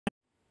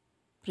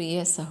പ്രിയ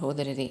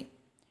സഹോദരരെ,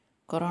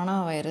 corona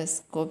virus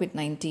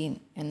COVID-19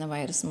 എന്ന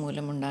virus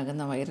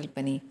മൂലമുണ്ടാകുന്ന വൈറൽ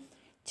പനി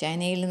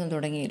ചൈനയിൽ നിന്ന്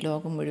തുടങ്ങി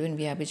ലോകം മുഴുവൻ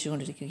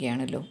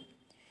വ്യാപിച്ചുകൊണ്ടിരിക്കുകയാണല്ലോ.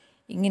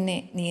 ഇങ്ങനെ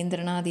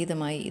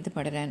നിയന്ത്രണാതീതമായി ഇത്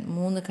പടരാൻ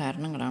 3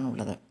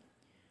 കാരണങ്ങളാണുള്ളത്.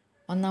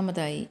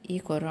 ഒന്നാമതായി, ഈ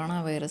കൊറോണ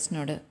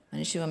വൈറസിനോട്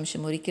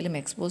മനുഷ്യവംശം ഒരിക്കലും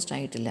എക്സ്പോസ്ഡ്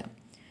ആയിട്ടില്ല.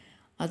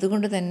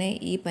 അതുകൊണ്ട് തന്നെ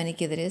ഈ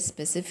പനിക്കെതിരെ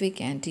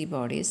സ്പെസിഫിക്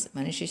ആൻറ്റിബോഡീസ്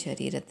മനുഷ്യ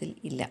ശരീരത്തിൽ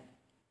ഇല്ല.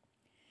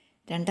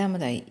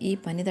 രണ്ടാമതായി, ഈ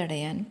പനി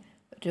തടയാൻ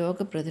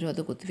രോഗപ്രതിരോധ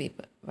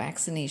കുത്തിവയ്പ്പ്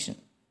വാക്സിനേഷൻ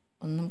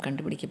ഒന്നും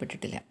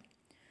കണ്ടുപിടിക്കപ്പെട്ടിട്ടില്ല.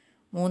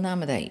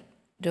 മൂന്നാമതായി,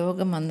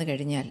 രോഗം വന്നു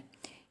കഴിഞ്ഞാൽ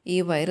ഈ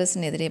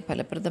വൈറസിനെതിരെ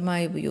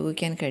ഫലപ്രദമായി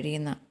ഉപയോഗിക്കാൻ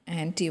കഴിയുന്ന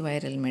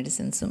ആൻറ്റിവൈറൽ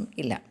മെഡിസിൻസും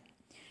ഇല്ല.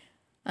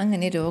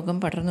 അങ്ങനെ രോഗം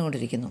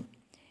പടർന്നുകൊണ്ടിരിക്കുന്നു.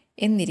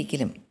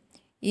 എന്നിരിക്കലും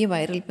ഈ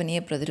വൈറൽ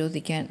പനിയെ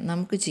പ്രതിരോധിക്കാൻ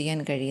നമുക്ക് ചെയ്യാൻ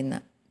കഴിയുന്ന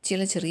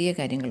ചില ചെറിയ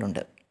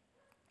കാര്യങ്ങളുണ്ട്.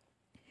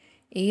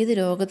 ഏത്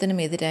രോഗത്തിനും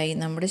എതിരായി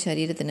നമ്മുടെ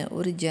ശരീരത്തിന്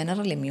ഒരു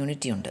ജനറൽ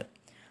ഇമ്മ്യൂണിറ്റി ഉണ്ട്.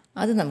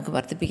 അത് നമുക്ക്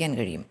വർദ്ധിപ്പിക്കാൻ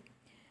കഴിയും.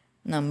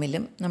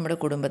 നമ്മിലും നമ്മുടെ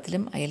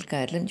കുടുംബത്തിലും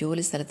അയൽക്കാരിലും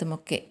ജോലി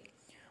സ്ഥലത്തുമൊക്കെ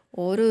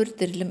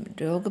ഓരോരുത്തരിലും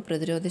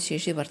രോഗപ്രതിരോധ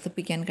ശേഷി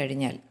വർദ്ധിപ്പിക്കാൻ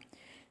കഴിഞ്ഞാൽ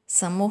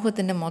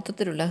സമൂഹത്തിൻ്റെ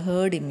മൊത്തത്തിലുള്ള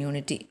ഹേർഡ്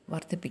ഇമ്മ്യൂണിറ്റി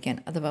വർദ്ധിപ്പിക്കാൻ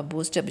അഥവാ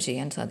ബൂസ്റ്റപ്പ്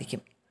ചെയ്യാൻ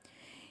സാധിക്കും.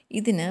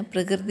 ഇതിന്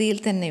പ്രകൃതിയിൽ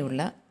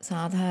തന്നെയുള്ള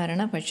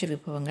സാധാരണ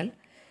ഭക്ഷ്യവിഭവങ്ങൾ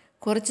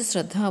കുറച്ച്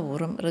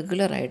ശ്രദ്ധാപൂർവം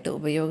റെഗുലറായിട്ട്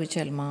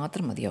ഉപയോഗിച്ചാൽ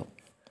മാത്രം മതിയാവും.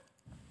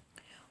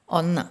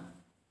 1.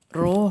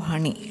 റോ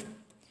ഹണി,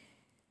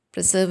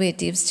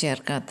 പ്രിസർവേറ്റീവ്സ്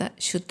ചേർക്കാത്ത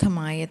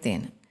ശുദ്ധമായ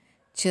തേൻ,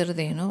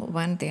 ചെറുതേനോ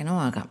വൻതേനോ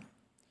ആകാം.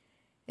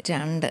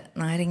 2.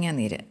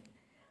 നാരങ്ങാനീര്.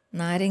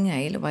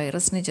 നാരങ്ങയിൽ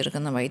വൈറസിനെ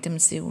ചെറുക്കുന്ന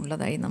വൈറ്റമിൻ സി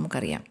ഉള്ളതായി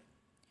നമുക്കറിയാം.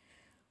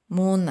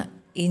 3.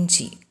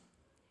 ഇഞ്ചി.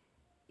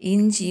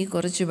 ഇഞ്ചി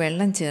കുറച്ച്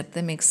വെള്ളം ചേർത്ത്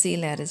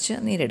മിക്സിയിൽ അരച്ച്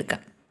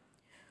നീരെടുക്കാം.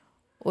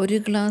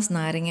 1 ഗ്ലാസ്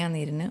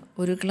നാരങ്ങാനീരിന്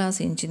 1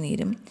 ഗ്ലാസ് ഇഞ്ചി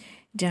നീരും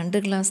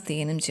 2 ഗ്ലാസ്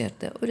തേനും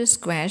ചേർത്ത് ഒരു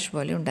സ്ക്വാഷ്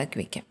പോലെ ഉണ്ടാക്കി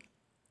വയ്ക്കാം.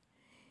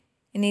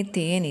 ഇനി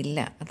തേനില്ല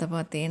അഥവാ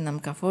തേൻ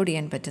നമുക്ക് അഫോർഡ്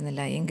ചെയ്യാൻ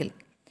പറ്റുന്നില്ല എങ്കിൽ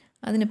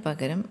അതിന്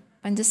പകരം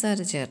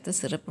പഞ്ചസാര ചേർത്ത്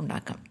സിറപ്പ്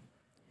ഉണ്ടാക്കാം.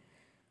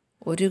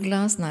 1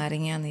 ഗ്ലാസ്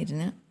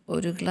നാരങ്ങാനീരിന്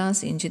 1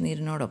 ഗ്ലാസ് ഇഞ്ചി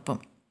നീരിനോടൊപ്പം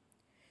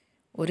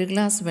 1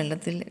 ഗ്ലാസ്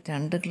വെള്ളത്തിൽ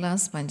 2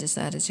 ഗ്ലാസ്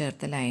പഞ്ചസാര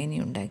ചേർത്ത് ലായനി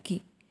ഉണ്ടാക്കി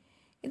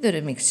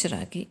ഇതൊരു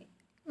മിക്സ്ചറാക്കി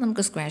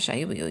നമുക്ക്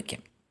സ്ക്വാഷായി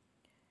ഉപയോഗിക്കാം.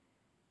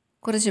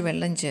 കുറച്ച്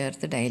വെള്ളം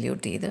ചേർത്ത്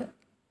ഡൈല്യൂട്ട് ചെയ്ത്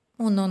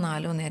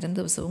 3-4 നേരം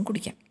ദിവസവും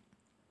കുടിക്കാം.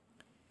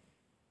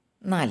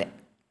 4.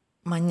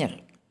 മഞ്ഞൾ.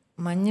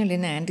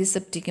 മഞ്ഞളിന്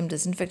ആൻറ്റിസെപ്റ്റിക്കും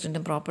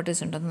ഡിസിൻഫെക്റ്റൻറ്റും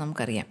പ്രോപ്പർട്ടീസ് ഉണ്ടെന്ന്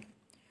നമുക്കറിയാം.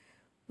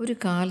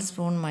 1/4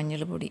 സ്പൂൺ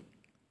മഞ്ഞൾ പൊടി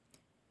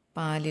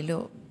പാലിലോ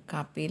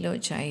കാപ്പിയിലോ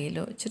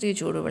ചായയിലോ ചെറിയ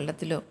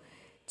ചൂടുവെള്ളത്തിലോ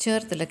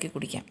ചേർത്തിളക്കി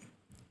കുടിക്കാം.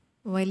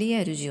 വലിയ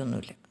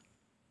രുചിയൊന്നുമില്ല.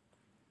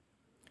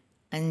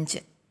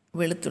 5.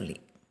 വെളുത്തുള്ളി.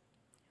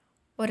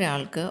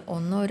 ഒരാൾക്ക്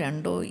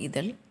 1-2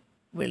 ഇതൾ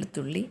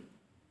വെളുത്തുള്ളി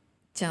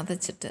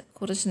ചതച്ചിട്ട്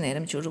കുറച്ച്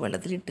നേരം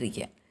ചൂടുവെള്ളത്തിൽ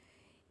ഇട്ടിരിക്കുക.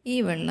 ഈ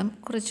വെള്ളം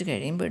കുറച്ച്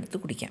കഴിയുമ്പോൾ എടുത്ത്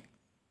കുടിക്കാം.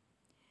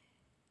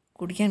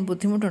 കുടിക്കാൻ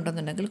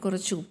ബുദ്ധിമുട്ടുണ്ടെന്നുണ്ടെങ്കിൽ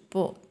കുറച്ച്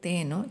ഉപ്പോ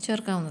തേനോ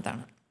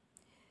ചേർക്കാവുന്നതാണ്.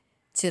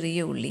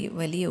 ചെറിയ ഉള്ളി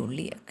വലിയ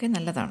ഉള്ളി ഒക്കെ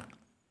നല്ലതാണ്.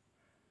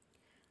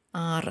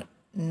 6.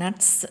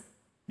 Nuts,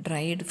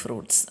 dried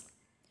fruits.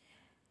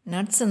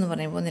 നട്ട്സ് എന്ന്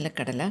പറയുമ്പോൾ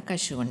നിലക്കടല,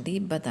 കശുവണ്ടി,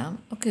 ബദാം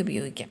ഒക്കെ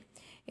ഉപയോഗിക്കാം.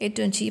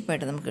 ഏറ്റവും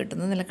ചീപ്പായിട്ട് നമുക്ക്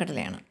കിട്ടുന്നത്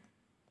നിലക്കടലയാണ്.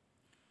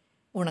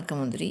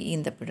 ഉണക്കമുന്തിരി,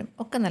 ഈന്തപ്പഴം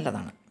ഒക്കെ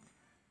നല്ലതാണ്.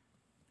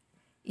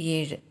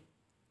 7.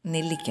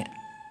 നെല്ലിക്ക.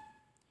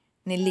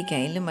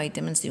 നെല്ലിക്കയിലും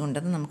വൈറ്റമിൻ സി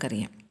ഉണ്ടെന്ന്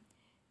നമുക്കറിയാം.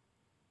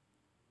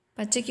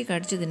 പച്ചയ്ക്ക്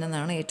കടിച്ചു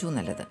തിന്നുന്നതാണ് ഏറ്റവും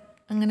നല്ലത്.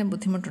 അങ്ങനെ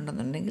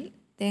ബുദ്ധിമുട്ടുണ്ടെന്നുണ്ടെങ്കിൽ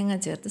തേങ്ങ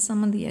ചേർത്ത്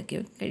സമ്മന്തിയാക്കി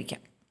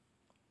കഴിക്കാം.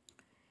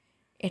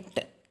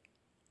 8.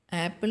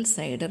 Apple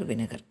cider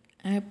vinegar.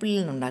 ആപ്പിളിൽ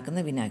നിന്നുണ്ടാക്കുന്ന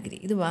വിനാഗിരി.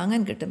 ഇത്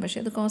വാങ്ങാൻ കിട്ടും, പക്ഷേ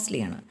അത്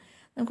കോസ്റ്റ്ലിയാണ്.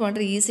 നമുക്ക്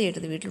വളരെ ഈസി ആയിട്ട്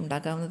ഇത്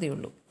വീട്ടിലുണ്ടാക്കാവുന്നതേ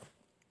ഉള്ളൂ.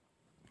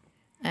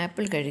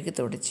 ആപ്പിൾ കഴുകി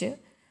തുടച്ച്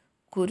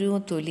കുരു,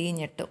 തൊലി,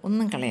 ഞെട്ട്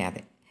ഒന്നും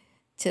കളയാതെ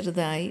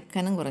ചെറുതായി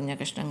കനം കുറഞ്ഞ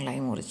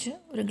കഷ്ണങ്ങളായി മുറിച്ച്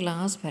ഒരു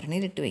ഗ്ലാസ്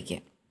ഭരണിയിലിട്ട് വയ്ക്കുക.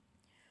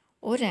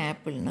 1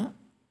 ആപ്പിളിന്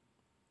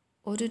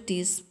 1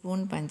 ടീസ്പൂൺ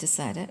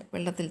പഞ്ചസാര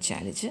വെള്ളത്തിൽ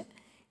ചാലിച്ച്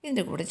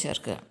ഇതിൻ്റെ കൂടെ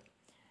ചേർക്കുക.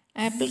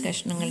 ആപ്പിൾ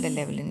കഷ്ണങ്ങളുടെ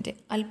ലെവലിൻ്റെ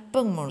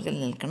അല്പം മുകളിൽ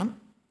നിൽക്കണം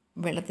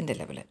വെള്ളത്തിൻ്റെ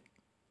ലെവൽ.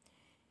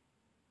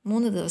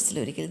 3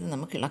 ദിവസത്തിലൊരിക്കൽ ഇത്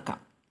നമുക്ക് ഇളക്കാം.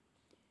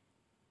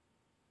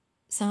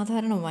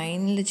 സാധാരണ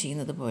വൈനിൽ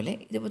ചെയ്യുന്നത് പോലെ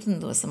 21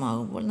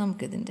 ദിവസമാകുമ്പോൾ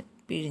നമുക്കിതിൻ്റെ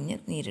പിഴിഞ്ഞ്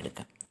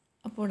നീരെടുക്കാം.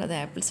 അപ്പോൾ അത്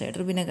ആപ്പിൾ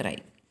സൈഡർ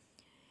വിനെഗറായി.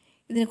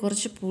 ഇതിന്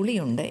കുറച്ച്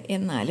പുളിയുണ്ട്,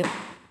 എന്നാലും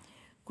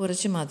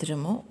കുറച്ച്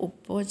മധുരമോ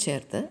ഉപ്പോ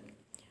ചേർത്ത്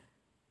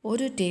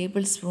 1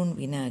 ടേബിൾ സ്പൂൺ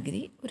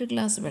വിനാഗിരി 1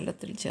 ഗ്ലാസ്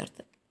വെള്ളത്തിൽ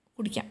ചേർത്ത്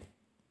കുടിക്കാം.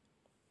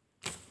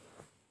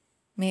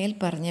 മേൽ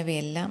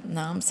പറഞ്ഞവയെല്ലാം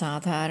നാം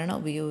സാധാരണ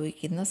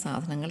ഉപയോഗിക്കുന്ന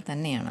സാധനങ്ങൾ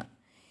തന്നെയാണ്.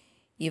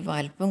 ഇവ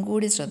അല്പം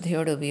കൂടി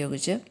ശ്രദ്ധയോടെ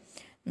ഉപയോഗിച്ച്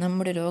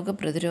നമ്മുടെ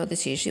രോഗപ്രതിരോധ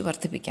ശേഷി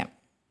വർദ്ധിപ്പിക്കാം.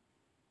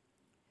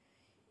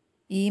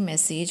 ഈ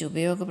മെസ്സേജ്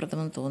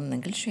ഉപയോഗപ്രദമെന്ന്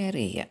തോന്നുന്നെങ്കിൽ ഷെയർ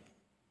ചെയ്യുക.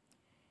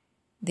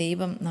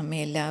 ദൈവം നമ്മെ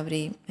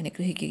എല്ലാവരെയും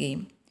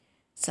അനുഗ്രഹിക്കുകയും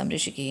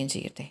സംരക്ഷിക്കുകയും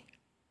ചെയ്യട്ടെ.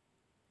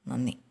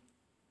 നന്ദി.